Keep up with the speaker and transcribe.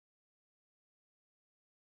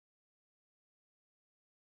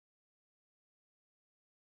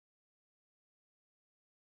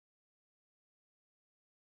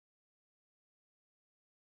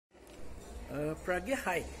Pragya,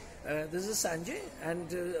 hi. This is Sanjay,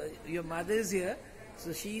 and your mother is here.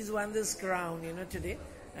 So she's won this crown, today,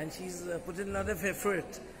 and she's put in a lot of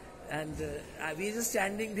effort. And we're just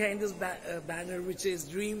standing behind this banner which says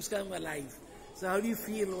 "Dreams Come Alive." So how do you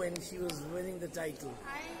feel when she was winning the title?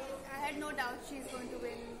 I had no doubt she's going to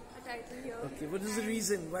win a title here. Okay, what is the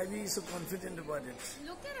reason? Why were you so confident about it?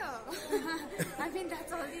 Look at her. I mean,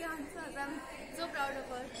 that's all the answers. I'm so proud of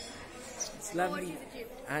her. It's lovely.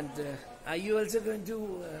 And are you also going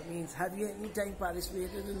to, have you any time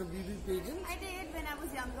participated in the beauty pageant? I did when I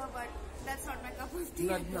was younger, but that's not my cup of tea.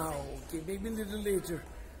 Not now, okay, maybe a little later.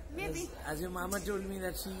 Maybe. As your mama told me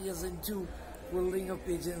that she is into building of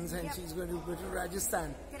pigeons and she's going to go to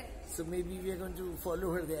Rajasthan. Correct. So maybe we are going to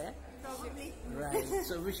follow her there. Probably. Right.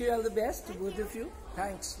 So wish you all the best to both of you.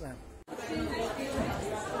 Thanks, ma'am.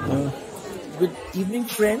 Good evening,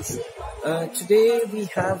 friends. Today we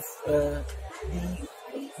have the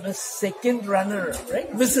Miss Second Runner,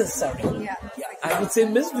 right? Mrs. Sorry. Yeah. I would say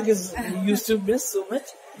Miss because we used to miss so much.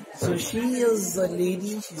 So she is a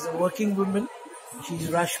lady. She's a working woman. She's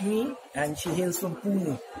Rashmi and she hails from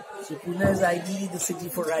Pune. So Pune is ideally the city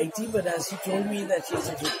for IT, but as she told me that she's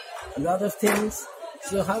into a lot of things.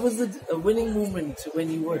 So how was the winning moment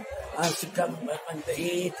when you were asked to come on the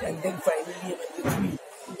 8th and then finally on the 3?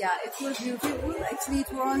 Yeah, it was beautiful. Actually,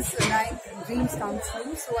 it was like dreams come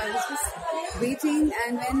true. So I was just waiting,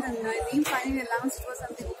 and when the name finally announced, it was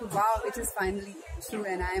something, okay, wow, it is finally true,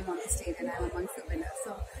 and I am on the stage and I am amongst the winners.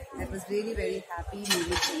 So that was really, very happy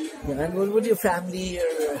moment for me. Yeah, and what about your family,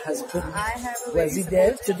 your husband? I have a was he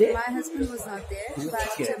there today? My husband was not there,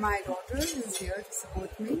 but my daughter is here to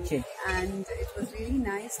support me. Okay. And it was really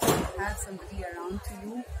nice to have somebody around to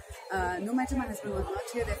you. No matter my husband was not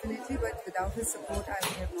here definitely, but without his support I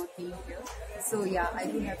would have not been here. So yeah, I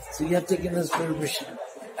do have support. So you have taken his permission.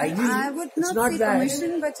 I would not say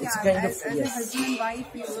permission, but yeah, as a husband and wife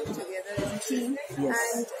we work together as a team,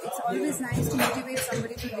 and it's always nice to motivate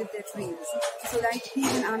somebody to live their dreams. So like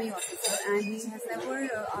he's an army officer and he has never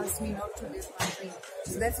asked me not to live my dream.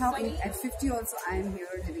 So that's how at 50 also I am here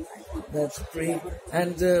living my dream. That's great.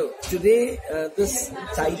 And today this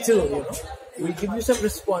title, will give you some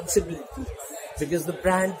responsibility because the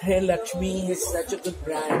brand रहलक is such a good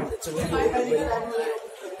brand. It's a very good brand.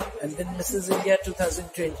 And then Mrs. India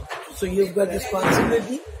 2020. So you've got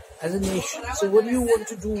responsibility as a nation. So what do you want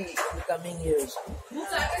to do in the coming years?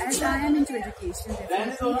 As I am into education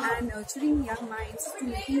definitely and nurturing young minds to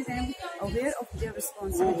making them aware of their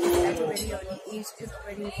responsibilities at a very early age is a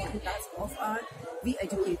very important task of our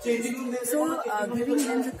educators. So giving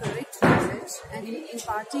them the correct knowledge and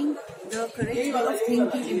imparting the correct way of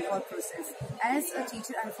thinking in thought process. As a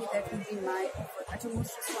teacher, I feel that will be my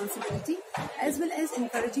uttermost responsibility, as well as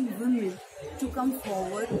encouraging women to come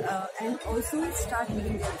forward and also start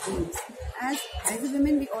living their dreams. As a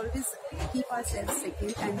women, we always keep ourselves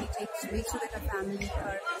second and we make sure that our family,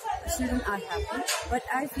 our children are happy. But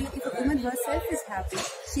I feel if a woman herself is happy,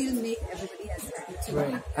 she'll make everybody else happy too.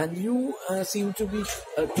 Right. And you seem to be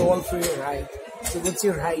tall for your height. So what's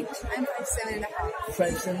your height? I'm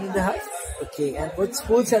 5'7.5". 5'7.5"? Okay. And what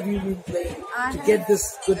sports have you been playing to get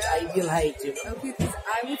this good ideal height? Okay,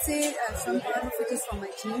 I would say some part of it is from my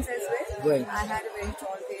genes as well. Right. I had a very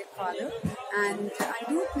tall father, and I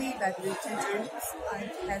do play badminton,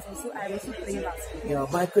 and I also play basketball. Yeah,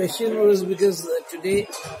 my question was because today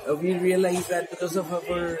we realized that because of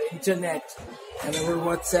our internet and our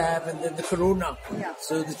WhatsApp and then the corona,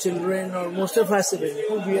 so the children or most of us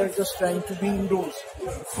even, we are just trying to be indoors.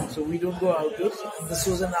 So we don't go outdoors. This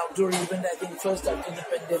was an outdoor event, I think, first after the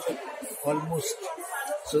pandemic, almost.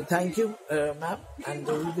 So thank you, ma'am, and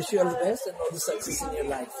we wish you all the best and all the success in your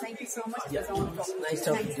life. Thank you so much. Yeah, nice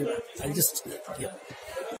talking to you. I'll just,